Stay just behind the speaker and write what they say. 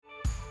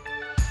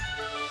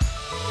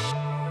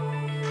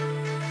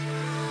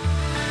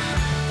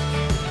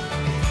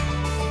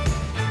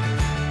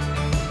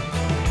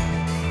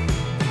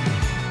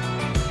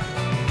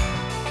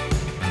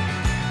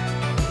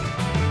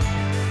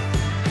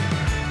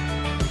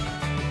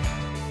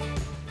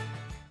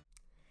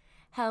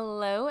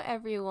Hello,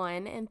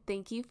 everyone, and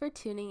thank you for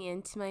tuning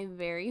in to my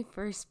very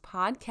first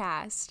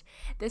podcast.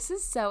 This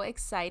is so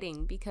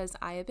exciting because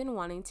I have been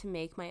wanting to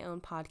make my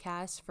own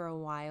podcast for a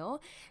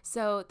while.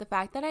 So the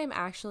fact that I'm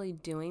actually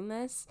doing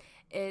this,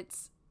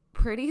 it's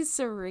pretty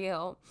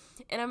surreal.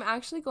 And I'm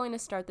actually going to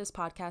start this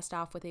podcast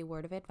off with a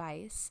word of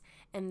advice,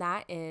 and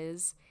that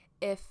is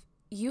if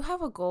you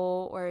have a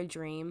goal or a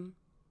dream,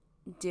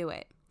 do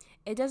it.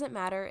 It doesn't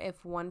matter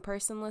if one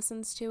person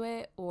listens to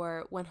it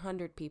or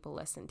 100 people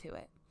listen to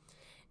it.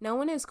 No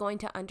one is going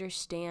to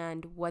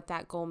understand what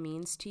that goal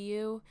means to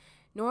you,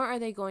 nor are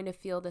they going to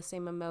feel the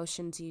same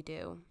emotions you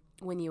do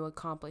when you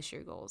accomplish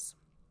your goals.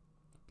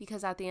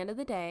 Because at the end of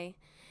the day,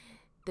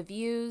 the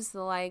views,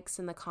 the likes,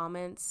 and the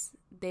comments,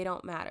 they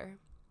don't matter.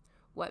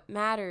 What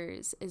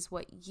matters is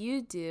what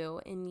you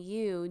do and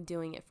you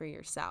doing it for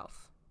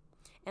yourself.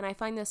 And I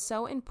find this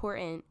so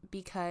important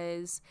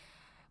because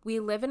we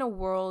live in a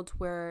world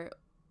where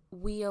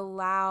we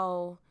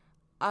allow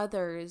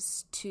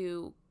others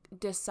to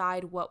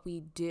decide what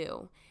we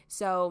do.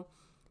 So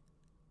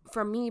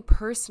for me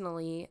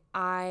personally,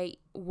 I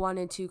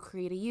wanted to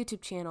create a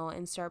YouTube channel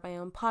and start my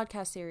own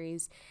podcast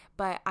series,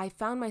 but I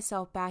found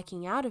myself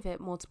backing out of it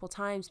multiple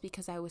times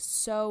because I was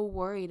so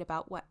worried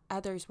about what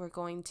others were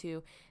going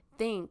to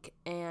think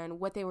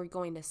and what they were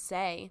going to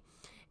say.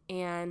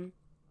 And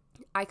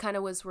I kind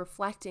of was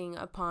reflecting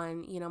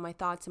upon, my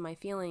thoughts and my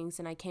feelings,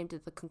 and I came to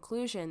the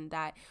conclusion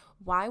that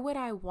why would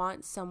I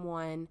want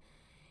someone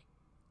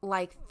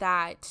like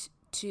that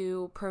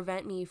to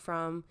prevent me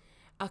from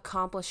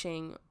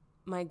accomplishing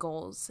my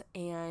goals?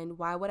 And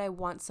why would I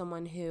want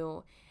someone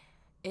who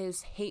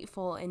is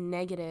hateful and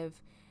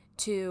negative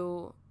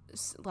to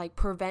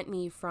prevent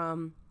me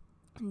from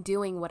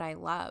doing what I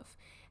love?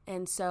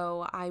 And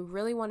so I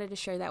really wanted to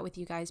share that with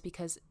you guys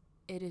because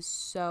it is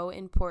so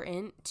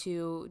important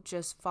to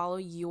just follow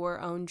your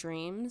own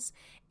dreams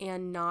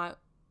and not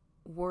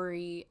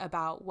worry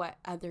about what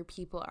other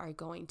people are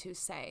going to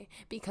say,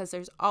 because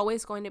there's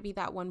always going to be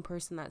that one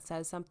person that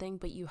says something,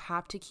 but you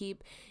have to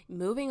keep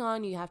moving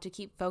on. You have to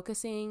keep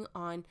focusing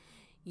on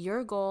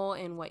your goal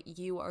and what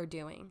you are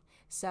doing.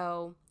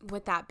 So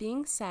with that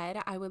being said,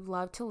 I would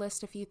love to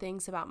list a few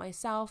things about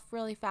myself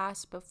really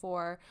fast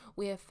before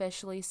we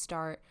officially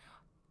start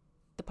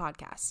the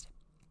podcast.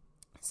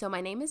 So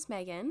my name is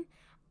Megan.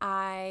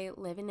 I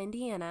live in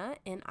Indiana,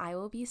 and I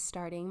will be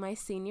starting my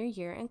senior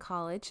year in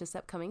college this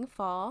upcoming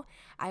fall.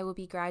 I will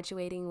be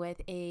graduating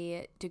with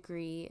a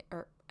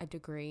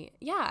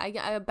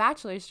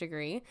bachelor's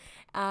degree,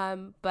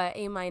 but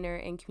a minor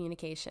in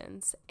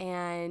communications.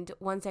 And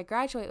once I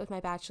graduate with my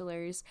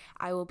bachelor's,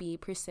 I will be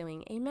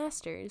pursuing a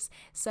master's.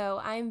 So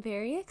I'm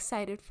very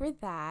excited for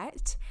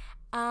that.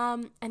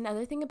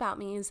 Another thing about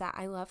me is that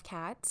I love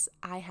cats.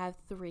 I have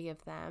 3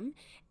 of them,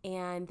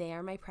 and they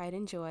are my pride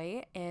and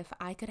joy. If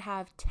I could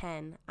have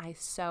 10, I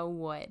so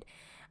would.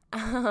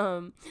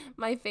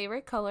 My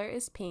favorite color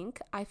is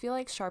pink. I feel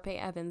like Sharpay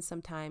Evans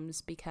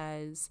sometimes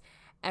because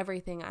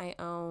everything I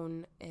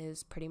own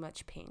is pretty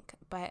much pink,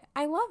 but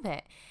I love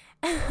it.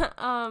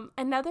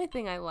 Another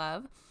thing I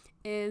love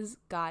is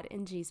God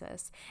and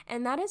Jesus.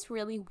 And that is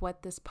really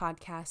what this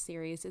podcast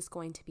series is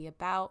going to be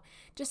about,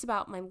 just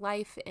about my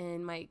life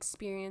and my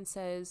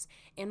experiences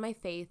and my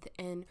faith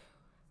and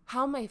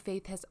how my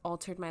faith has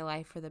altered my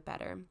life for the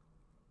better.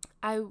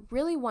 I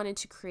really wanted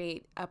to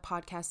create a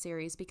podcast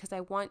series because I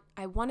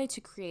wanted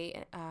to create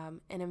an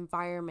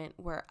environment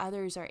where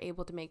others are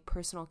able to make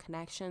personal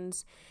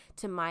connections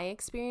to my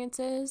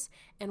experiences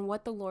and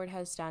what the Lord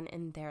has done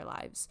in their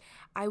lives.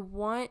 I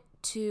want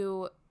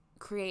to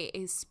create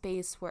a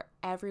space where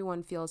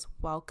everyone feels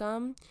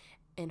welcome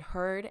and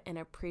heard and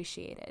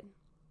appreciated.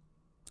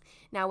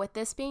 Now, with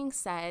this being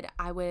said,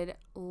 I would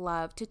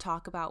love to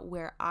talk about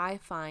where I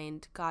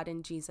find God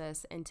and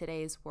Jesus in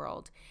today's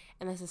world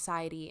and the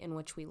society in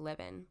which we live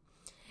in.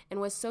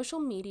 And with social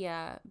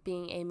media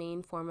being a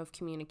main form of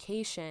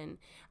communication,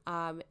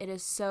 it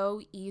is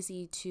so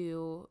easy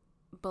to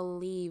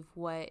believe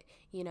what,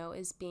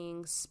 is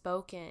being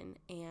spoken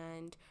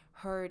and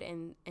heard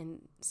and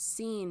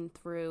seen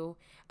through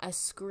a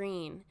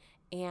screen.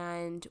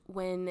 And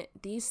when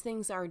these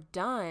things are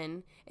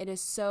done, it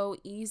is so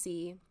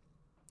easy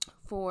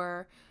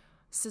for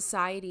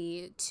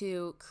society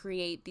to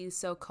create these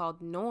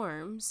so-called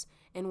norms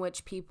in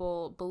which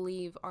people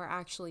believe are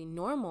actually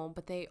normal,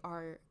 but they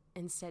are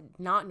instead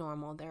not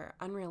normal. They're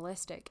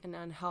unrealistic and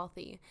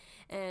unhealthy.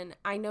 And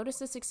I notice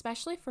this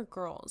especially for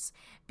girls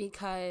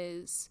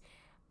because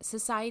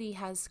society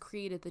has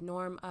created the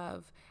norm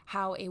of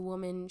how a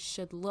woman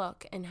should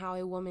look and how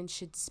a woman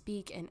should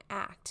speak and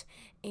act.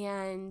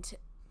 And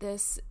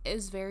this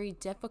is very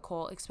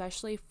difficult,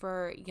 especially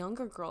for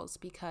younger girls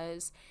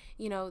because,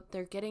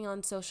 they're getting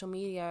on social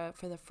media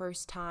for the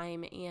first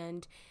time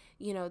and,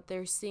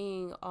 they're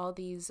seeing all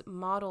these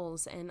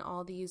models and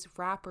all these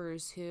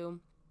rappers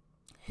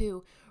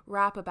who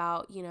rap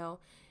about,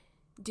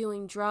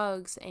 doing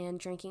drugs and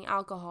drinking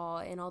alcohol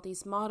and all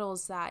these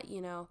models that,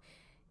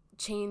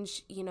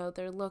 change,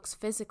 their looks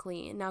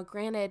physically. Now,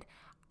 granted,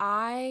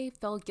 I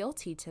felt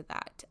guilty to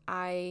that.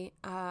 I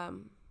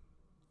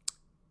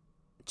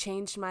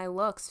changed my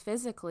looks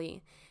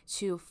physically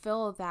to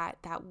fill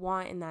that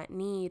want and that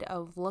need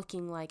of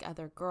looking like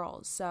other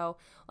girls. So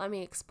let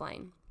me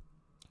explain.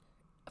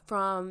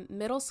 From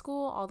middle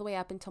school all the way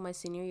up until my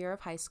senior year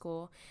of high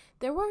school,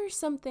 there were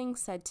some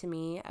things said to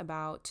me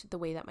about the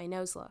way that my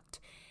nose looked.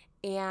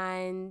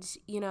 And,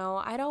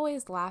 I'd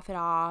always laugh it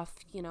off,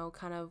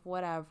 kind of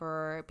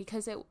whatever,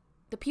 because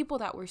the people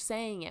that were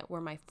saying it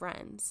were my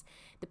friends,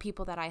 the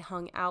people that I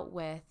hung out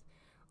with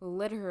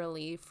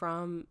literally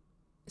from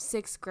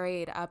 6th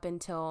grade up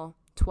until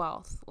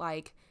 12th.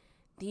 Like,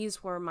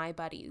 these were my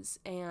buddies.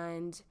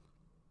 And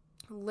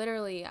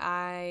literally,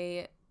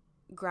 I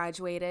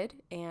graduated,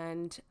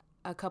 and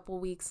a couple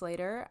weeks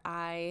later,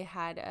 I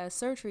had a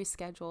surgery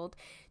scheduled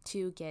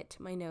to get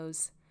my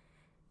nose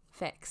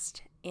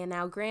fixed. And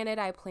now, granted,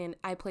 I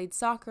played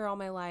soccer all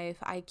my life.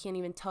 I can't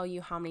even tell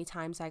you how many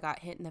times I got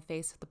hit in the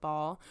face with the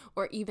ball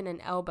or even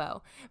an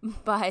elbow.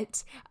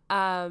 But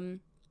the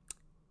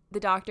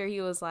doctor,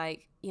 he was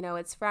like,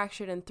 it's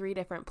fractured in 3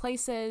 different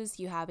places.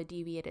 You have a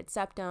deviated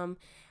septum.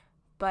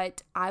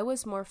 But I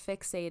was more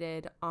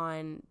fixated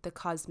on the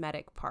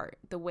cosmetic part,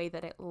 the way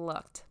that it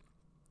looked.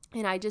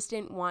 And I just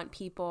didn't want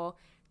people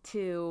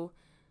to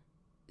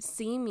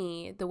see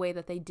me the way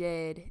that they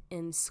did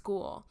in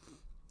school.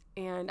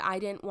 And I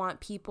didn't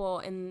want people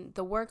in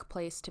the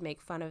workplace to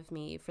make fun of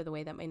me for the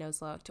way that my nose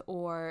looked,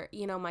 or,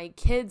 my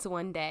kids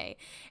one day.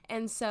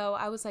 And so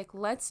I was like,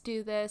 let's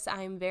do this.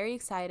 I'm very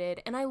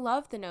excited. And I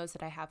love the nose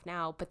that I have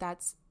now, but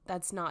that's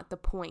not the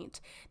point.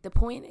 The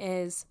point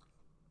is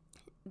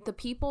the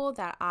people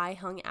that I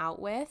hung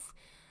out with,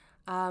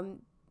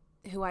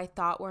 who I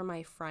thought were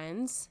my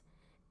friends,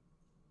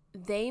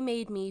 they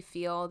made me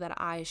feel that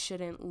I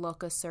shouldn't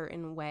look a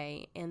certain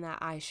way and that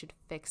I should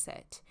fix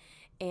it.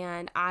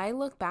 And I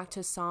look back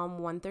to Psalm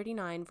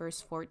 139,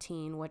 verse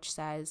 14, which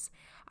says,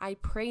 I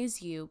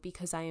praise you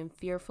because I am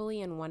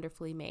fearfully and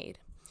wonderfully made.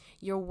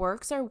 Your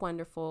works are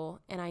wonderful,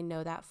 and I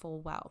know that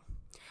full well.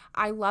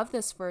 I love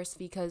this verse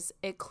because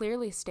it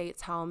clearly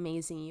states how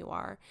amazing you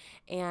are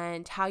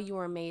and how you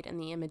are made in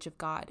the image of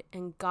God,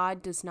 and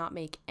God does not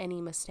make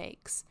any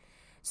mistakes.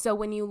 So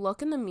when you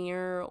look in the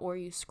mirror or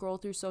you scroll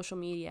through social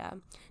media,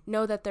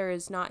 know that there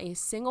is not a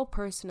single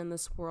person in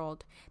this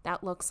world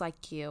that looks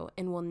like you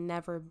and will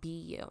never be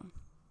you.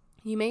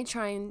 You may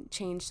try and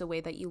change the way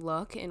that you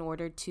look in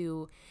order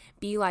to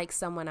be like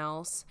someone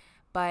else,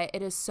 but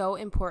it is so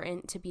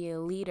important to be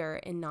a leader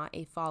and not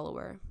a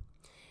follower.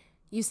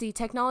 You see,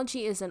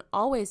 technology isn't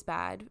always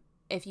bad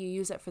if you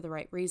use it for the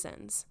right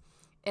reasons.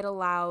 It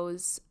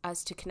allows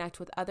us to connect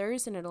with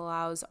others, and it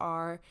allows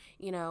our,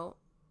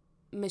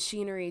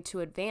 machinery to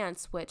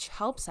advance, which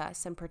helps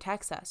us and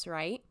protects us,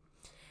 right?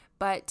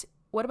 But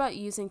what about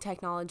using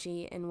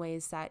technology in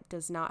ways that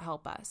does not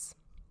help us?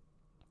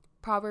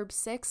 Proverbs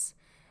 6,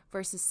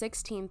 verses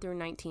 16 through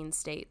 19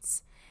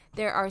 states,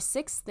 there are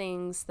 6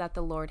 things that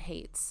the Lord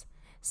hates,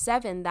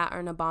 7 that are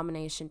an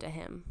abomination to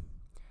him: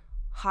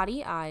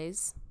 haughty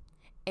eyes,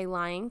 a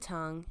lying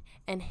tongue,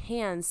 and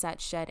hands that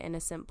shed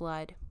innocent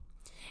blood,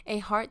 a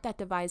heart that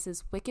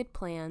devises wicked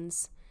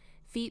plans,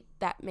 feet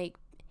that make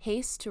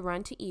haste to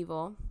run to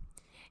evil,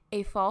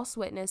 a false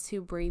witness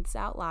who breathes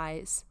out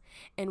lies,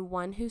 and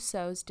one who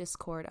sows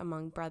discord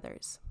among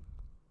brothers.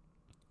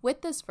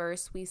 With this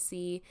verse, we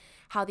see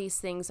how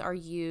these things are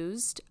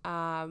used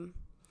on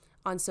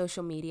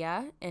social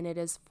media, and it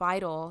is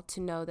vital to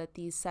know that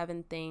these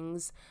 7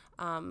 things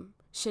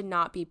should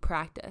not be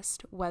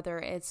practiced, whether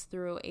it's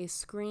through a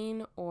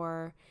screen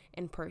or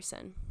in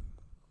person.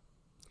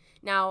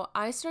 Now,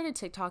 I started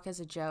TikTok as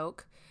a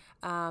joke.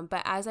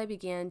 But as I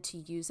began to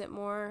use it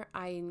more,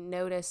 I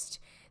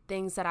noticed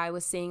things that I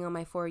was seeing on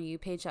my For You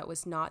page that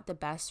was not the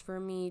best for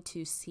me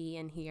to see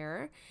and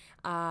hear.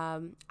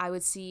 I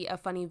would see a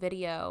funny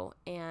video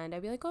and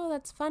I'd be like, oh,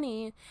 that's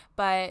funny.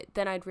 But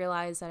then I'd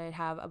realize that I'd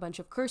have a bunch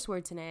of curse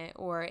words in it,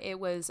 or it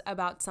was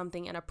about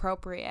something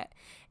inappropriate.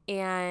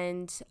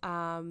 And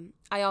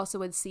I also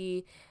would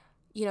see,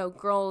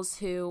 girls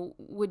who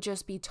would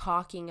just be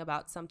talking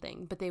about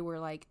something, but they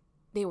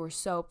were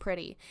so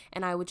pretty,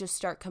 and I would just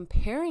start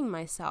comparing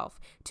myself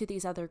to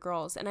these other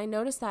girls. And I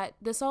noticed that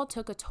this all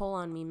took a toll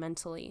on me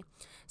mentally.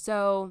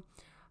 So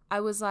I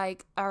was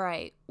like, all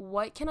right,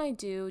 what can I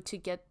do to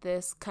get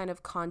this kind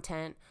of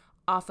content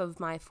off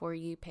of my For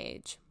You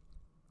page?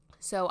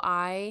 So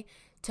I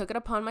took it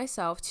upon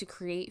myself to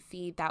create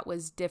feed that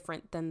was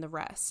different than the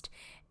rest.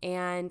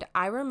 And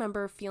I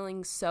remember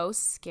feeling so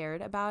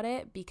scared about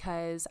it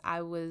because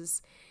I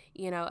was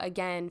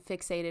again,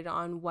 fixated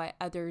on what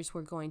others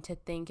were going to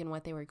think and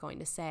what they were going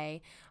to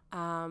say.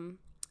 And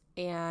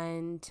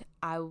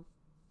I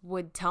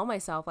would tell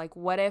myself, like,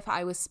 what if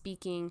I was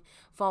speaking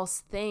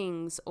false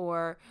things,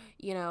 or,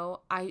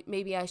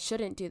 maybe I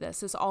shouldn't do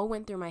this. This all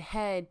went through my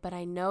head, but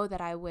I know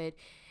that I would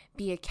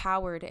be a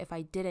coward if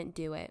I didn't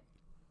do it.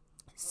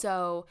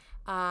 So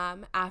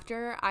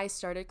after I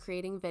started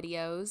creating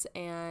videos,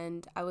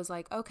 and I was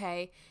like,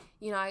 okay,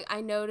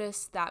 I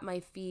noticed that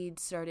my feed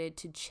started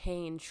to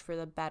change for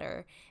the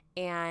better,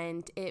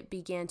 and it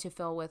began to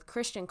fill with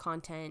Christian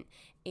content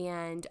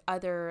and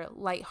other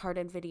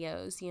lighthearted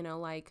videos,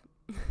 like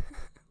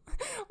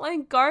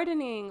like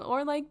gardening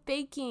or like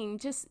baking,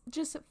 just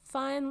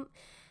fun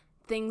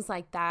things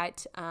like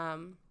that.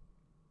 And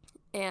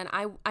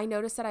I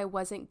noticed that I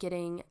wasn't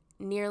getting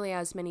nearly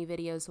as many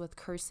videos with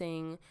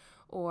cursing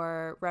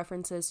or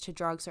references to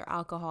drugs or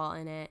alcohol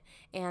in it.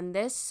 And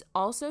this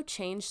also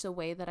changed the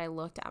way that I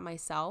looked at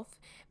myself,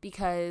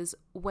 because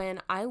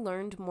when I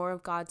learned more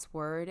of God's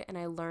word and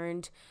I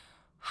learned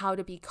how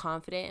to be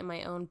confident in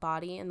my own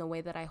body and the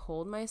way that I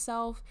hold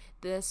myself,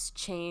 this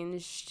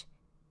changed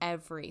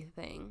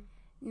everything.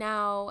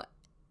 Now,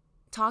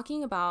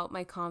 talking about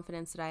my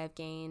confidence that I have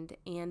gained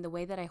and the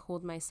way that I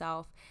hold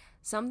myself,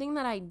 something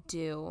that I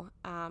do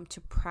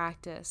to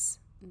practice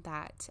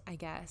that, I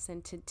guess,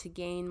 and to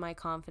gain my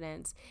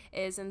confidence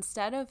is,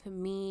 instead of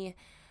me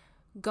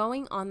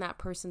going on that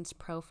person's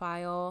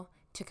profile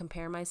to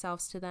compare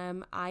myself to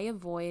them, I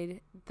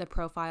avoid the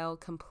profile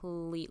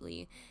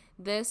completely.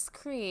 This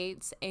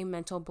creates a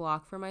mental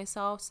block for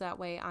myself, so that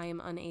way I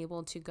am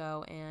unable to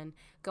go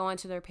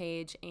onto their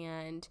page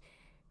and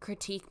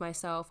critique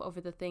myself over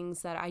the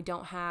things that I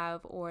don't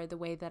have or the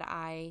way that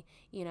I,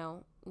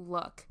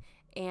 look.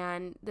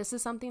 And this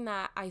is something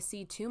that I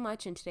see too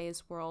much in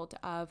today's world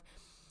of,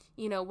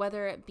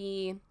 whether it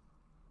be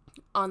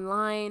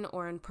online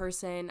or in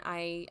person,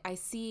 I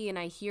see and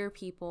I hear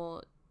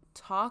people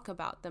talk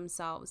about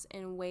themselves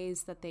in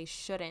ways that they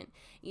shouldn't,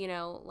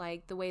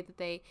 like the way that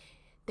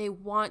they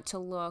want to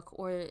look,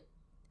 or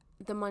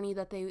the money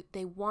that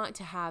they want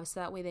to have so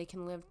that way they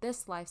can live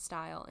this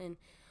lifestyle. And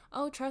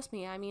oh, trust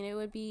me, I mean, it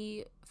would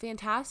be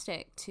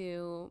fantastic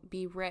to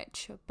be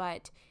rich,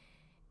 but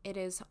it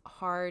is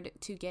hard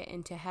to get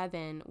into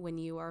heaven when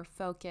you are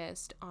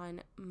focused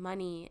on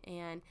money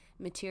and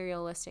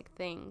materialistic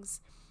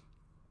things.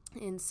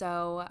 And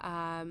so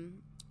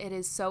it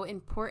is so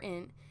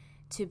important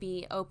to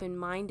be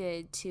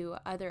open-minded to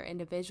other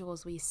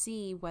individuals we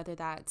see, whether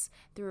that's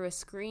through a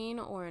screen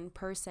or in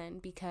person,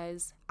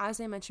 because as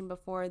I mentioned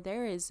before,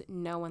 there is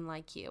no one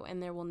like you,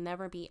 and there will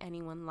never be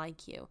anyone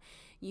like you.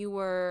 You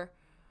are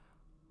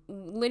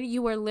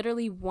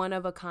literally one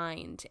of a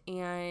kind,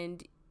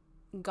 and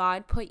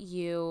God put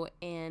you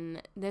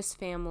in this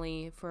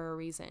family for a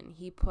reason.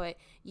 He put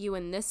you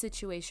in this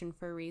situation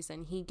for a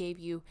reason. He gave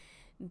you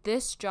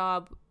this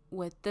job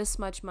with this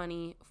much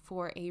money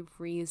for a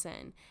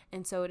reason.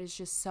 And so it is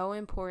just so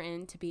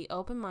important to be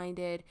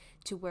open-minded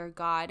to where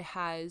God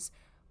has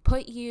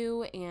put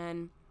you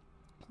and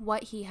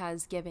what he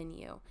has given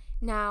you.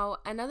 Now,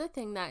 another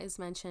thing that is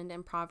mentioned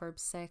in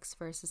Proverbs 6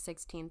 verses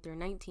 16 through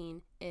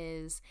 19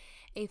 is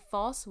a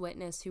false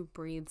witness who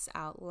breathes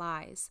out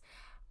lies.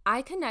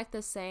 I connect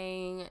this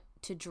saying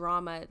to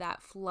drama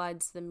that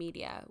floods the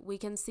media. We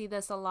can see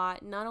this a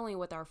lot, not only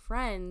with our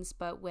friends,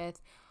 but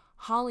with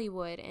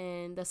Hollywood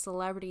and the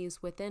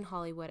celebrities within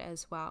Hollywood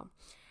as well.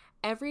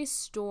 Every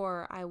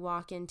store I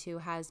walk into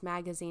has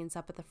magazines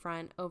up at the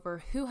front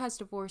over who has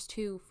divorced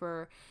who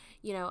for,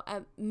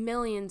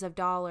 millions of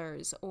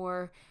dollars,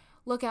 or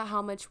look at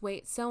how much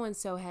weight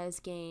so-and-so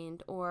has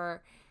gained,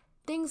 or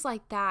things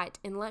like that.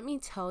 And let me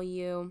tell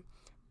you,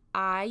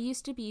 I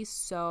used to be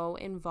so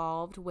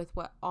involved with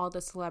what all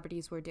the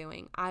celebrities were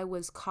doing. I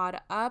was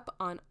caught up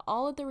on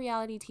all of the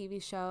reality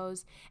TV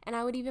shows, and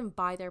I would even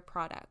buy their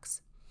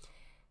products.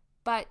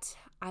 But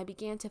I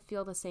began to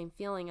feel the same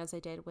feeling as I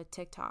did with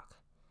TikTok.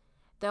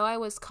 Though I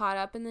was caught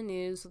up in the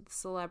news with the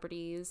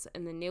celebrities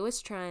and the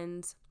newest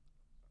trends,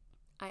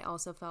 I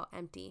also felt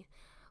empty,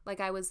 like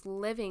I was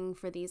living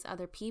for these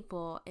other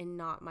people and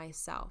not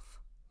myself.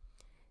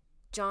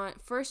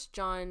 1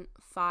 John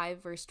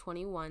 5 verse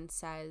 21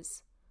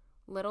 says,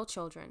 "Little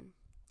children,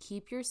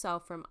 keep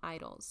yourself from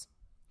idols."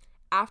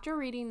 After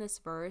reading this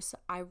verse,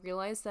 I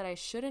realized that I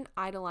shouldn't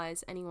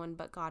idolize anyone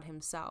but God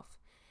himself.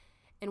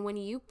 And when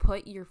you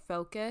put your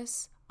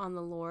focus on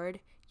the Lord,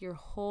 your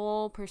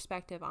whole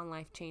perspective on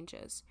life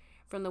changes.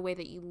 From the way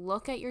that you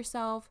look at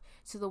yourself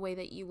to the way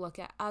that you look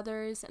at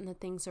others and the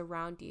things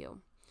around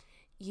you.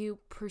 You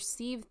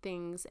perceive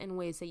things in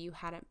ways that you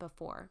hadn't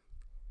before.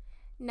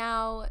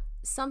 Now,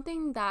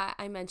 something that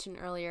I mentioned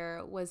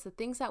earlier was the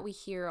things that we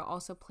hear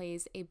also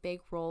plays a big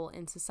role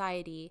in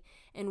society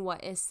and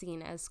what is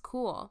seen as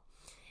cool.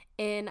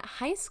 In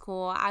high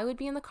school, I would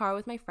be in the car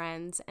with my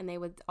friends and they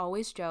would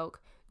always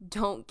joke,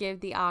 "Don't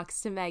give the aux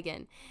to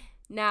Megan."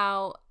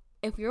 Now,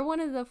 if you're one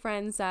of the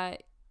friends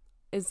that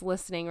is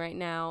listening right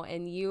now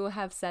and you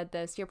have said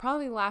this, you're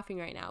probably laughing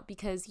right now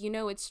because you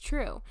know it's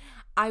true.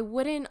 I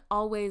wouldn't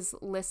always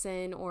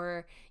listen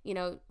or,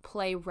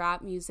 play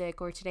rap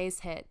music or today's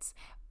hits.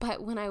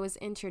 But when I was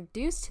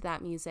introduced to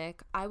that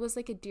music, I was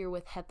like a deer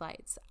with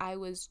headlights. I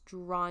was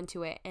drawn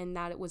to it, and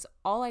that it was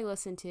all I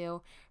listened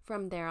to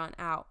from there on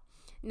out.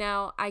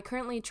 Now, I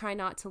currently try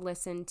not to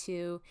listen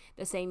to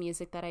the same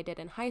music that I did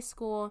in high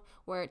school,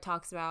 where it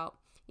talks about,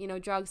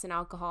 drugs and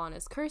alcohol and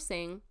is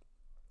cursing,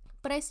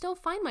 but I still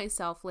find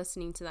myself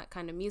listening to that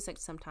kind of music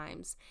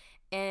sometimes.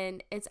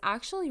 And it's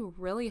actually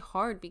really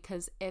hard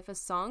because if a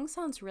song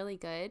sounds really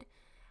good,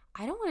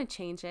 I don't want to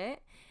change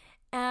it.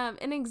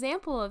 An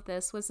example of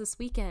this was this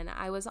weekend.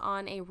 I was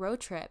on a road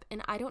trip,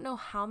 and I don't know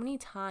how many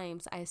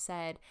times I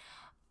said,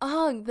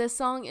 ugh, this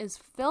song is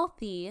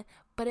filthy,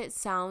 but it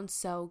sounds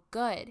so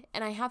good.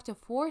 And I have to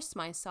force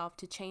myself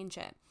to change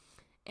it.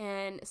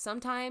 And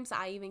sometimes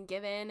I even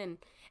give in and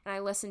I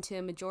listen to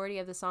a majority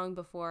of the song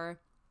before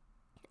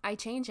I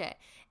change it.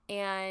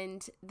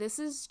 And this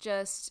is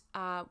just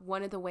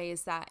one of the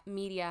ways that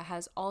media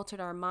has altered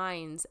our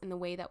minds and the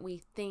way that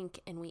we think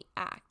and we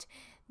act.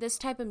 This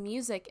type of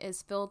music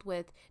is filled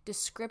with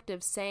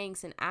descriptive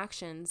sayings and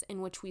actions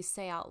in which we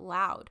say out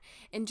loud.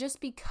 And just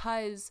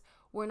because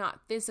we're not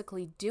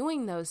physically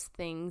doing those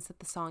things that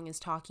the song is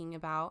talking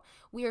about,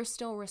 we are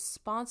still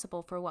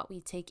responsible for what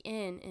we take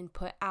in and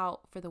put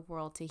out for the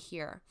world to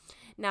hear.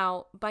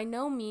 Now, by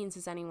no means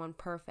is anyone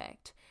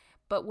perfect,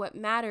 but what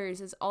matters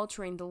is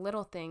altering the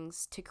little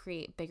things to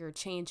create bigger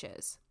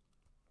changes.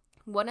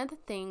 One of the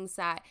things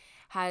that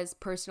has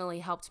personally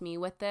helped me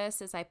with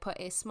this is I put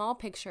a small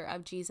picture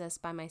of Jesus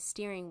by my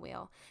steering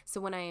wheel. So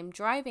when I am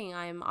driving,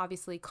 I'm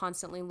obviously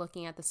constantly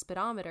looking at the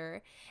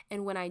speedometer.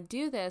 And when I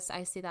do this,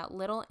 I see that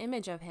little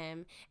image of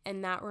him,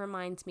 and that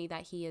reminds me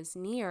that he is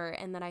near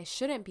and that I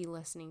shouldn't be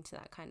listening to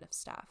that kind of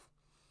stuff.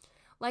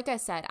 Like I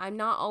said, I'm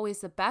not always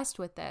the best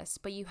with this,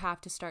 but you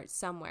have to start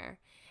somewhere.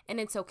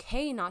 And it's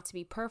okay not to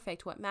be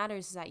perfect. What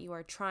matters is that you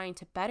are trying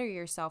to better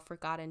yourself for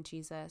God and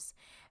Jesus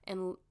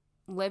and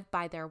live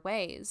by their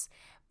ways.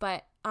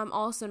 But I'm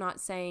also not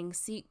saying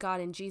seek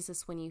God and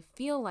Jesus when you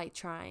feel like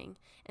trying.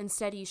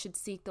 Instead, you should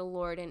seek the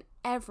Lord in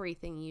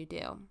everything you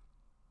do.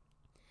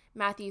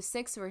 Matthew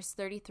 6 verse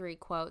 33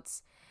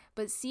 quotes,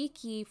 "But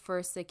seek ye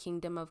first the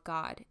kingdom of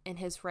God and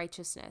his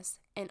righteousness,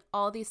 and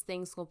all these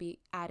things will be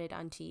added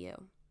unto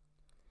you."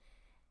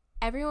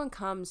 Everyone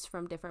comes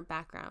from different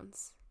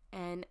backgrounds,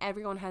 and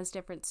everyone has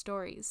different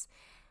stories,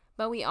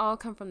 but we all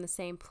come from the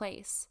same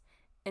place.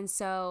 And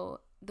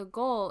so the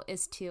goal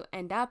is to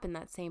end up in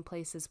that same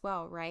place as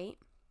well, right?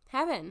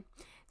 Heaven.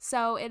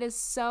 So it is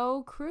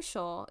so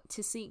crucial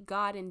to seek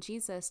God and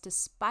Jesus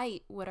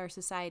despite what our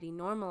society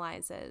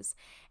normalizes,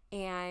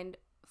 and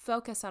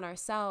focus on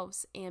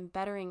ourselves and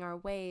bettering our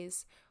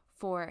ways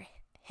for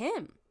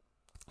Him.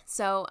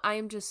 So I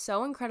am just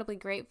so incredibly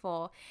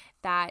grateful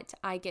that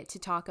I get to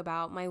talk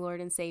about my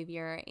Lord and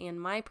Savior and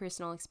my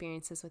personal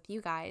experiences with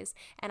you guys.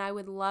 And I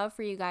would love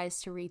for you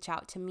guys to reach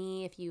out to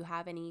me if you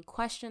have any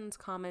questions,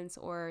 comments,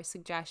 or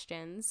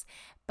suggestions.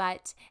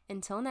 But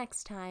until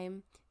next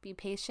time, be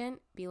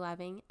patient, be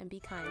loving, and be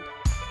kind.